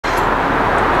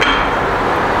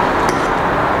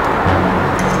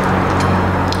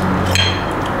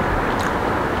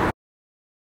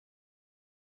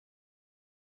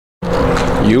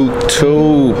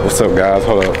YouTube. What's up, guys?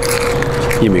 Hold up.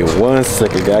 Give me 1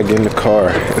 second. Gotta get in the car.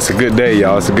 It's a good day,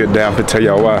 y'all. It's a good day. I'm gonna tell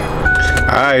y'all why.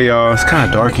 Alright, y'all. It's kind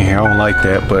of dark in here. I don't like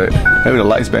that, but maybe the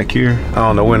lights back here. I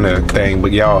don't know when the thing,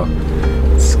 but y'all,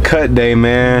 it's cut day,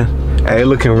 man. Hey,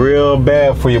 looking real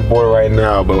bad for your boy right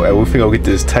now, but hey, we finna get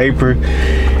this taper.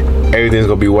 Everything's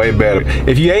gonna be way better.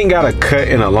 If you ain't got a cut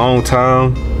in a long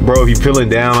time, bro, if you feeling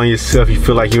down on yourself, you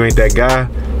feel like you ain't that guy,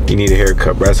 you need a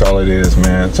haircut, bro. That's all it is,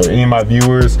 man. So any of my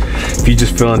viewers, if you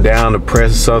just feeling down,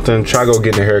 depressed or something, try go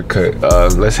get a haircut.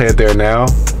 Let's head there now.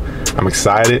 I'm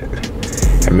excited.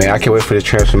 And man, I can't wait for the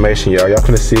transformation, y'all. Y'all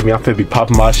finna see me. I'm finna be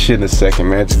popping my shit in a second,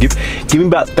 man. Just give me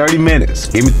about 30 minutes.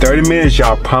 Give me 30 minutes,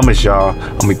 y'all. Promise y'all,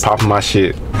 I'm gonna be popping my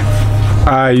shit.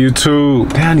 Alright, YouTube.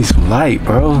 Damn, I need some light,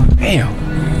 bro. Damn.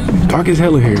 Dark as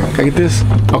hell in here. Can I get this?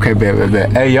 Okay,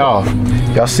 bet. Hey, y'all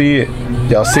see it?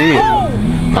 Y'all see it?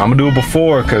 I'm gonna do it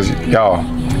before, cause y'all,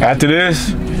 after this,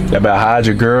 y'all better hide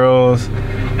your girls,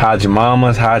 hide your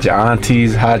mamas, hide your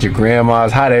aunties, hide your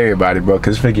grandmas, hide everybody, bro,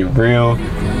 cause it's finna get real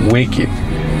wicked.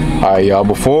 All right, y'all,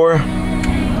 before,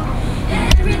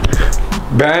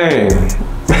 bang.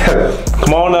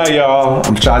 Come on now, y'all.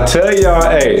 I'm trying to tell y'all,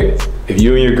 hey, if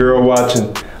you and your girl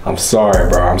watching, I'm sorry,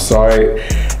 bro. I'm sorry.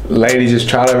 Ladies, just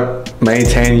try to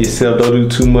maintain yourself. Don't do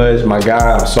too much. My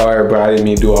guy, I'm sorry, bro. I didn't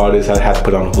mean to do all this. I had to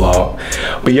put on a vlog.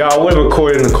 But y'all, I would have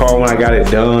recorded in the car when I got it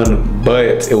done,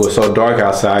 but it was so dark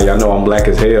outside. Y'all know I'm black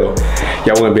as hell.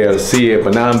 Y'all wouldn't be able to see it.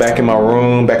 But now I'm back in my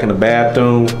room, back in the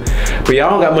bathroom. But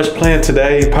y'all don't got much planned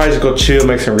today. Probably just go chill,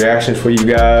 make some reactions for you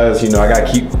guys. You know, I gotta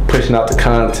keep pushing out the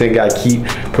content, gotta keep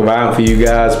providing for you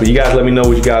guys. But you guys let me know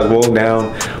what you guys want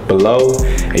down below.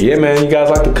 And yeah, man, you guys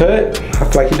like the cut? I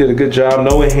feel like you did a good job.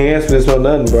 No enhancements, no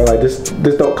nothing, bro. Like this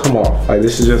don't come off. Like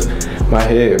this is just my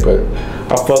head, but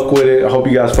I fuck with it. I hope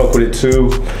you guys fuck with it too.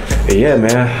 And yeah,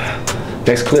 man,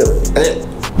 next clip.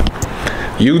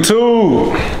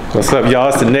 YouTube, what's up, y'all?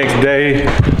 It's the next day.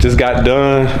 Just got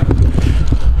done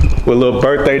with a little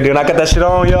birthday dinner. I got that shit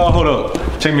on, y'all. Hold up.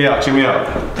 Check me out.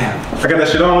 Damn. I got that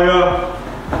shit on, y'all.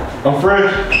 I'm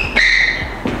fresh.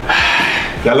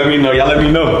 Y'all let me know.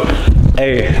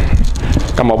 Hey,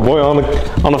 got my boy on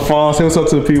the phone. Say what's up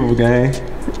to the people, gang.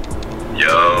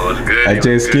 Yo, what's good? Hey,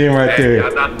 Jay Skin right there.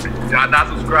 Y'all not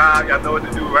subscribed. Y'all know what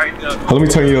to do right now. Let me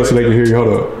turn you up so they can hear you.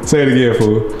 Hold up. Say it again,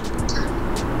 fool.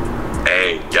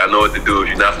 Hey, y'all know what to do. If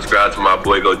you're not subscribed to my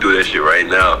boy, go do that shit right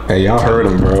now. Hey, y'all heard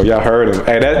him, bro. Y'all heard him.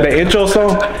 Hey, that intro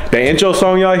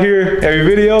song y'all hear every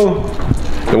video,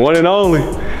 the one and only.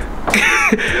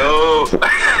 Yo.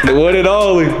 The one and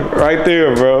only, right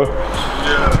there, bro.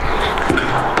 Yeah.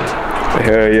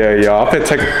 Hell yeah, y'all. I'm gonna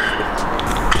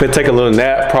take a little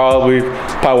nap, probably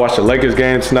watch the Lakers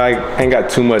game tonight. Ain't got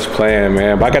too much planned,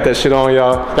 man. But I got that shit on,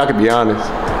 y'all. Y'all can be honest.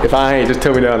 If I ain't, just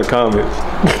tell me down in the comments.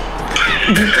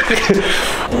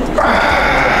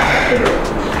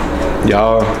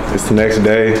 Y'all, it's the next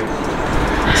day.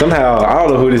 Somehow, I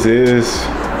don't know who this is.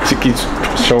 She keeps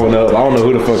showing up. I don't know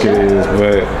who the fuck it is,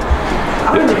 but I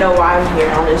don't even know why I'm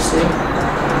here, honestly.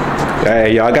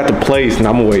 hey, y'all, I got the place, and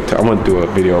I'm gonna do a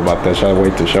video about that. Should I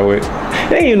wait to show it?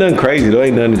 It ain't even nothing crazy, though.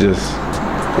 Ain't nothing, just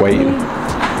waiting. Maybe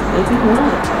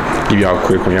not. Give y'all a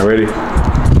quick one. Y'all ready?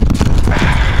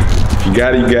 If you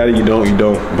got it, you got it. You don't, you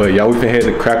don't. But y'all, we can head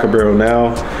to Cracker Barrel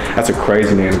now. That's a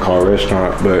crazy name to call a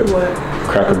restaurant, but What?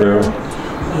 Cracker Barrel.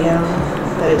 Yeah,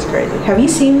 that is crazy. Have you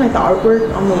seen like the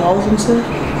artwork on the walls and stuff?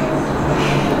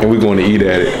 And we're going to eat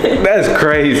at it. That's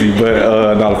crazy, but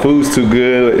no, the food's too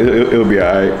good. It'll be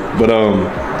alright. But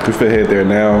we finna head there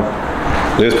now.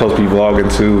 Liv's supposed to be vlogging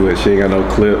too, but she ain't got no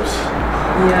clips.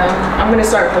 Yeah, I'm gonna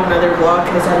start another vlog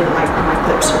because I didn't like my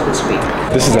clips for this week.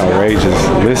 This is outrageous.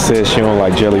 Liz says she don't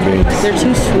like jelly beans. They're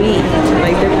too sweet.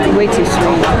 Like they're way too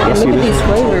sweet. And look at these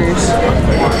flavors.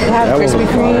 They have Krispy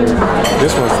Kreme.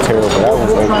 This one's terrible. That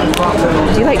one's like.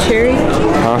 Do you like cherry?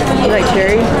 Huh? You like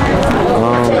cherry?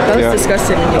 That was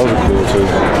disgusting. Those are cool too.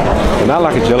 But not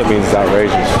like a jelly bean is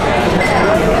outrageous.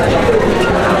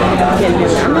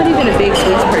 I'm not even a big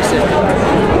sweets person.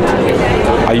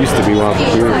 I used to be when I was a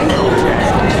kid.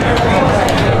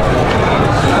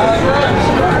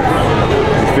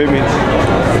 You fit me?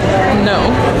 No.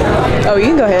 Oh, you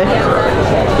can go ahead.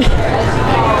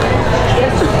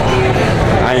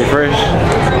 I ain't fresh.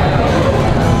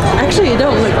 Actually, it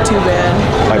don't look too bad.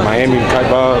 Like Miami type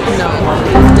vibes? No,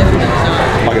 definitely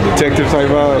not. Like a detective type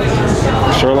vibes?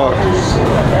 Sherlock?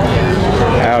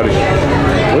 Howdy.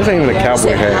 Well, this ain't even a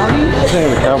cowboy hat. This ain't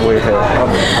even a cowboy hat.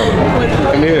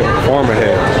 And then farmer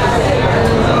hat.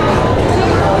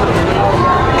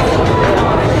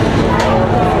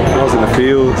 I was in the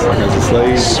fields as a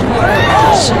slave. Don't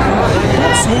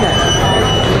say that.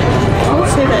 Don't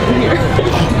say that in here.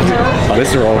 this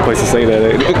is the wrong place to say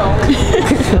that.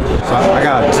 So I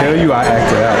gotta tell you, I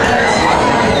acted out.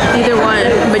 Either one,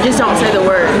 but just don't say the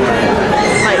word.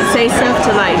 Like say stuff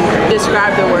to like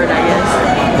describe the word, I guess.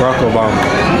 Barack Obama.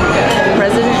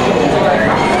 President.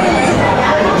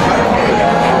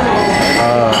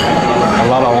 A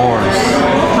lot of arms.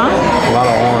 Huh? A lot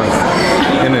of arms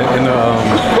in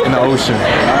the ocean.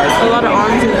 A lot of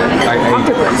arms in the Like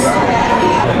octopus.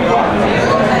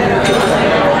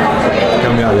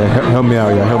 Help me out, yeah. Help me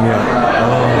out, yeah. Help me out.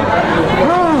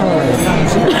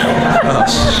 Oh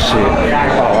shit.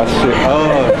 Oh shit.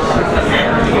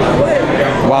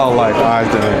 Wildlife. Alright,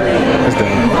 it's done. It's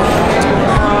done.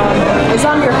 It's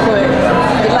on your foot.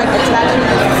 It like attaches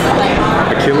like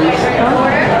Achilles?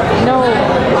 no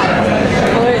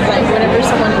foot like whenever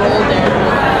someone rolled their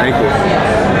Ankle.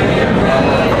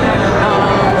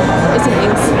 it's an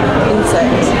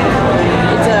insect.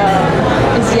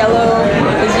 It's yellow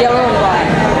and black.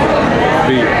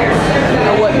 Feet.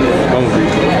 Or what? Bone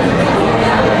feet.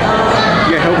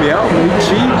 Yeah, help me out, man. You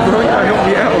cheat, bro. You gotta help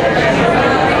me out.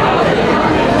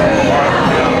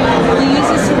 We use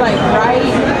this to like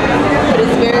write, but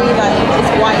it's very like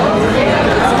it's white.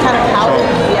 It's kind of powdered.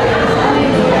 Yeah.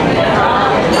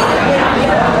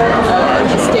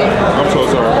 It's a stick. I'm so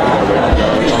sorry.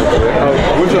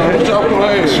 What y'all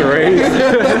playing? Charades?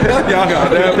 Y'all got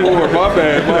that board. My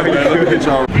bad. Let me get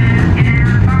y'all.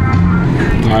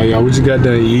 Alright, y'all, we just got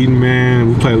done eating, man.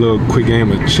 We played a little quick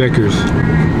game of checkers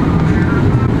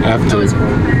after.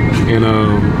 And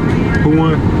who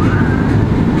won?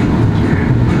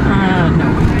 No.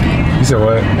 You said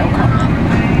what? No comment.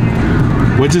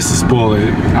 Well, just to spoil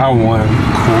it, I won, of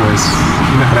course.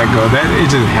 You know how that goes. It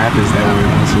just happens that way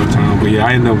most of the time. But yeah,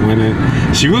 I ended up winning.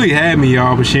 She really had me,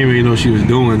 y'all, but she didn't really know what she was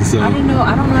doing. So I don't know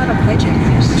how to play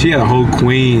checkers. she had a whole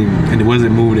queen, and it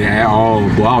wasn't moving at all.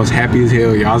 Boy, I was happy as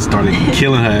hell. Y'all started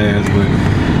killing her ass. But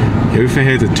yeah, we finna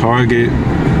head to Target.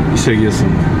 You should get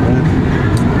some.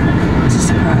 It's a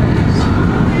surprise.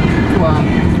 Well,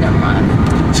 never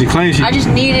mind. She claims she. I just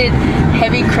needed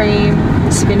heavy cream,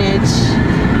 spinach,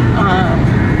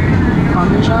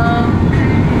 Parmesan,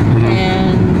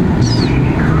 and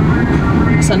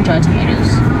sun-dried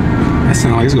tomatoes. That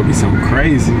sounds like it's gonna be something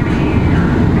crazy.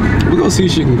 We're gonna see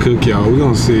if she can cook, y'all. We're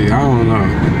gonna see. I don't know.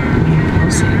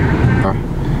 We'll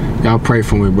see. Y'all pray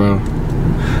for me, bro.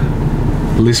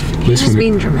 You're just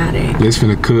being dramatic. Liz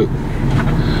finna cook.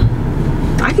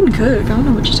 I can cook. I don't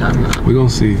know what you're talking about. We're gonna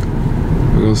see.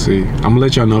 We're gonna see. I'm gonna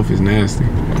let y'all know if it's nasty.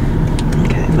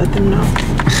 Okay, let them know.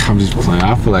 I'm just playing.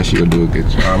 I feel like she'll do a good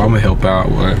job. I'm gonna help out,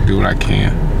 do what I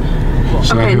can.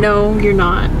 Okay, no, you're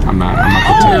not. I'm not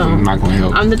gonna tell you. I'm not gonna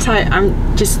help. I'm the type.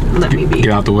 Just let me be.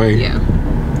 Get out the way. Yeah.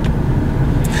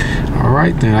 All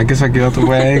right then. I guess I get out the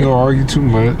way. I ain't gonna argue too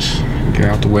much. Get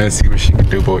out the way and see what she can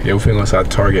do. But yeah, we're finna go inside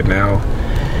Target now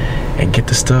and get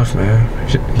the stuff, man.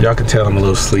 Y'all can tell I'm a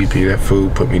little sleepy. That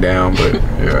food put me down, but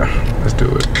yeah, let's do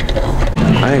it.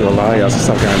 I ain't gonna lie, y'all, since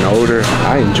I've gotten older,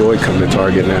 I enjoy coming to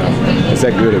Target now. Is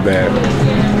that good or bad?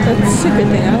 That's a good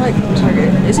thing. I like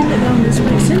Target. Isn't it on this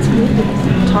way? Since when did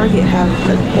Target have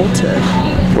an Ulta?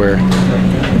 Where?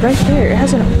 Right there. It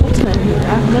has an Ulta in here.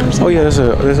 I've never seen. Oh yeah,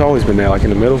 there's always been there, like in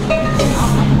the middle.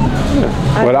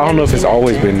 Yeah. But I don't know if it's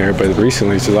always been there, but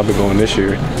recently, since I've been going this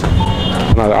year.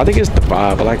 I think it's the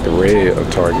vibe. I like the red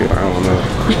of Target. I don't know.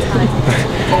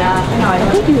 I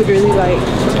think you would really like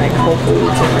Whole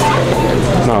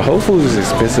Foods. No, Whole Foods is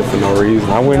expensive for no reason.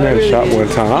 I went there and shop one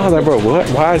time. I was like, bro, what?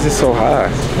 Why is it so high?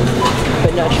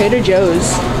 But no, Trader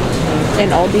Joe's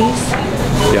and Aldi's.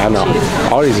 Yeah, I know.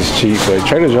 Aldi's is cheap, but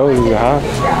Trader Joe's is high.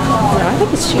 No, I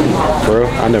think it's cheap. Bro,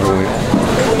 I never went.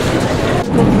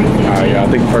 Alright, yeah, I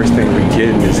think first thing we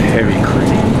getting is heavy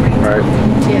cream, right?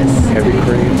 Yes. Heavy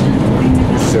cream.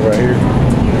 Sit right here.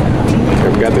 Okay,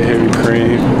 we got the heavy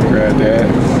cream. Grab that.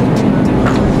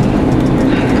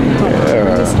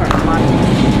 Yeah. Just start on.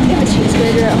 You have a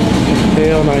cheeseburger at home?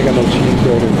 Hell no, I ain't got no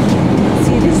cheeseburger.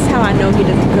 See, this is how I know he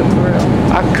doesn't cook for real.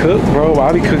 I cook, bro.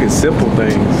 I be cooking simple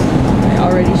things. I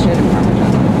already shredded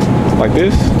Parmesan. Like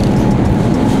this?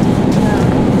 No.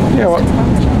 Yeah, what?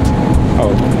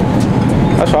 Oh.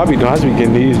 That's what I be doing. I just be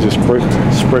getting these, just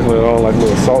sprinkle it on like a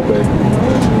little salt bay.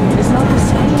 It's not the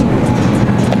same.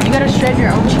 You gotta shred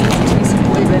your own cheese. It tastes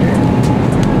way better.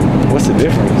 What's the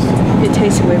difference? It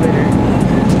tastes way better.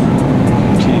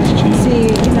 Cheese.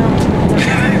 See, you know.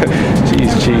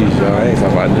 cheese, y'all. I ain't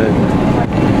talking about nothing.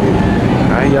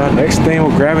 Alright, y'all. Next thing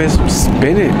we're grabbing is some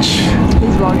spinach.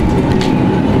 He's vlogging.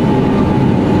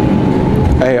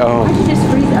 Hey, Why did you just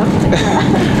freeze up like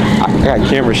that? I got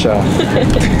camera shy.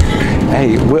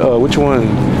 Hey, which one?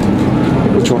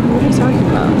 What are you talking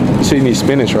about? So you need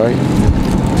spinach, right?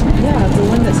 Yeah, the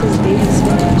one that says baby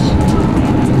spinach.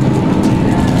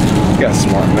 You got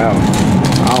smart mouth.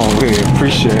 I don't really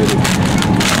appreciate it.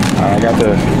 I got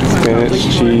the spinach,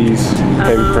 cheese,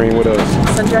 heavy cream. What else?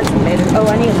 Sun-dried tomatoes. Oh,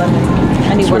 I need a lemon.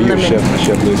 I need So one you lemon.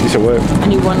 chef list. You said what? I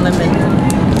need one lemon.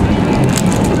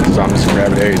 So I'm just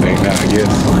grabbing everything now, I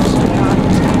guess.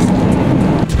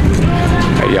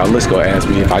 Hey y'all, let's go ask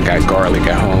me if I got garlic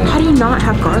at home. How do you not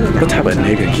have garlic? What type of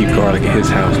nigga keep garlic in his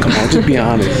house? Come on, just be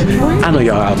honest. I know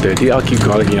y'all out there. Do y'all keep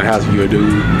garlic in your house if you're a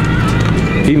dude?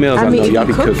 Females, I know if y'all you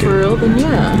be cook cooking. for real, then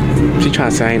yeah. She trying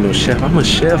to say I ain't no chef. I'm a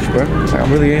chef, bro. Like, I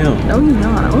really am. No, you're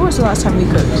not. When was the last time you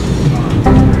cooked?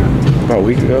 About a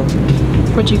week ago,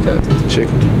 What'd you cook?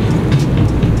 chicken.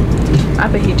 I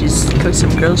bet he just cooked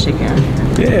some grilled chicken.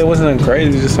 Yeah, it wasn't nothing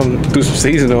crazy. Just threw some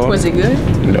seasoning on. Was it good?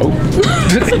 Nope.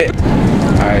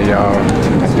 Alright, y'all.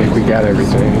 I think we got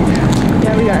everything.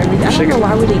 Yeah, we got everything. I don't know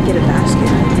why we didn't get a basket.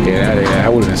 Yeah,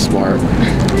 that would have been smart.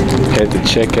 Head to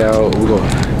checkout. We're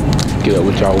gonna get up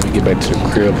with y'all when we get back to the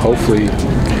crib. Hopefully,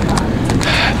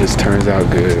 this turns out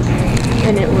good.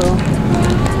 And it will.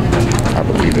 I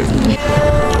believe it.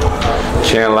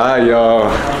 Can't lie,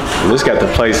 y'all. Liz got the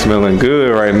place smelling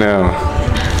good right now.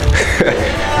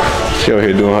 She over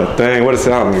here doing her thing. What does it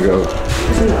sound go?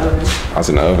 It's in the oven. I was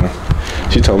in the oven.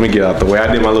 She told me to get out the way. I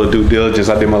did my little due diligence.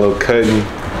 I did my little cutting.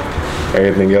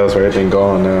 Everything else, everything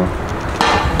gone now.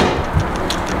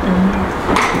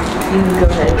 You can go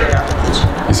ahead and get out the kitchen.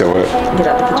 You said what? Get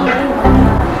out the kitchen.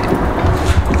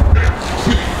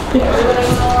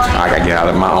 I gotta get out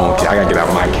of my own. I gotta get out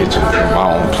of my kitchen, my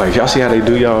own place. Y'all see how they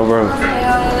do y'all, bro?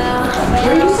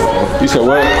 You said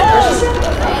what?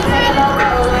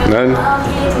 Nothing.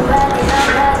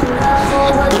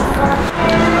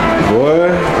 Boy,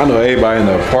 I know everybody in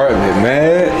the apartment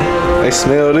mad. They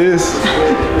smell this.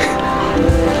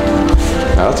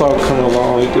 That's all coming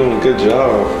along. You're doing a good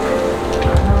job.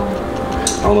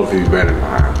 I don't know if you'd be better than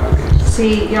mine.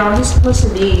 See, y'all, he's supposed to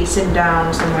be sitting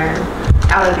down somewhere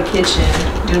out of the kitchen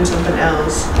doing something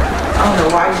else. I don't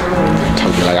know why you're ruining it.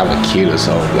 Told me like I'm a kid or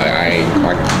something. Like I ain't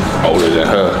like older than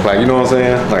her. Like you know what I'm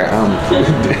saying? Like I'm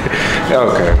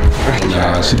okay.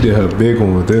 Nah, she did her big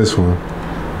one with this one.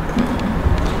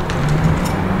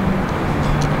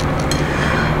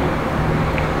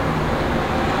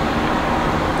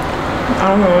 I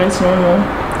don't know, it's normal.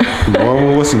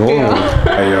 Normal? What's normal? Yeah.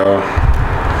 Hey y'all.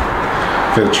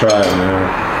 Finna try it, man.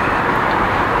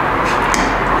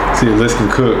 See if Liz can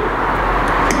cook.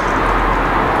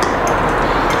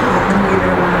 I'm gonna give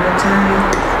it one at a time.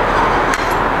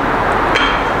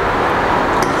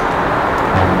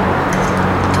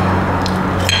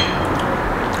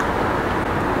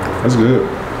 That's good.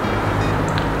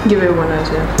 Give it 1 out of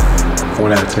 10.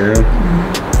 1 out of 10.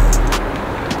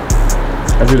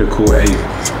 That's really cool. Hey,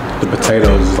 the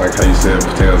potatoes is like how you said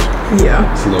potatoes.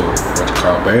 Yeah. It's a little what you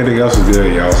call it. But everything else is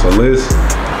good, y'all. So Liz,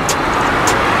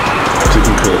 she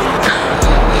can cook.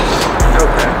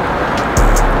 Okay.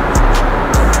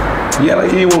 Yeah,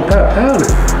 like you want pound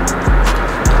it.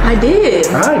 I did.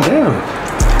 All right, damn.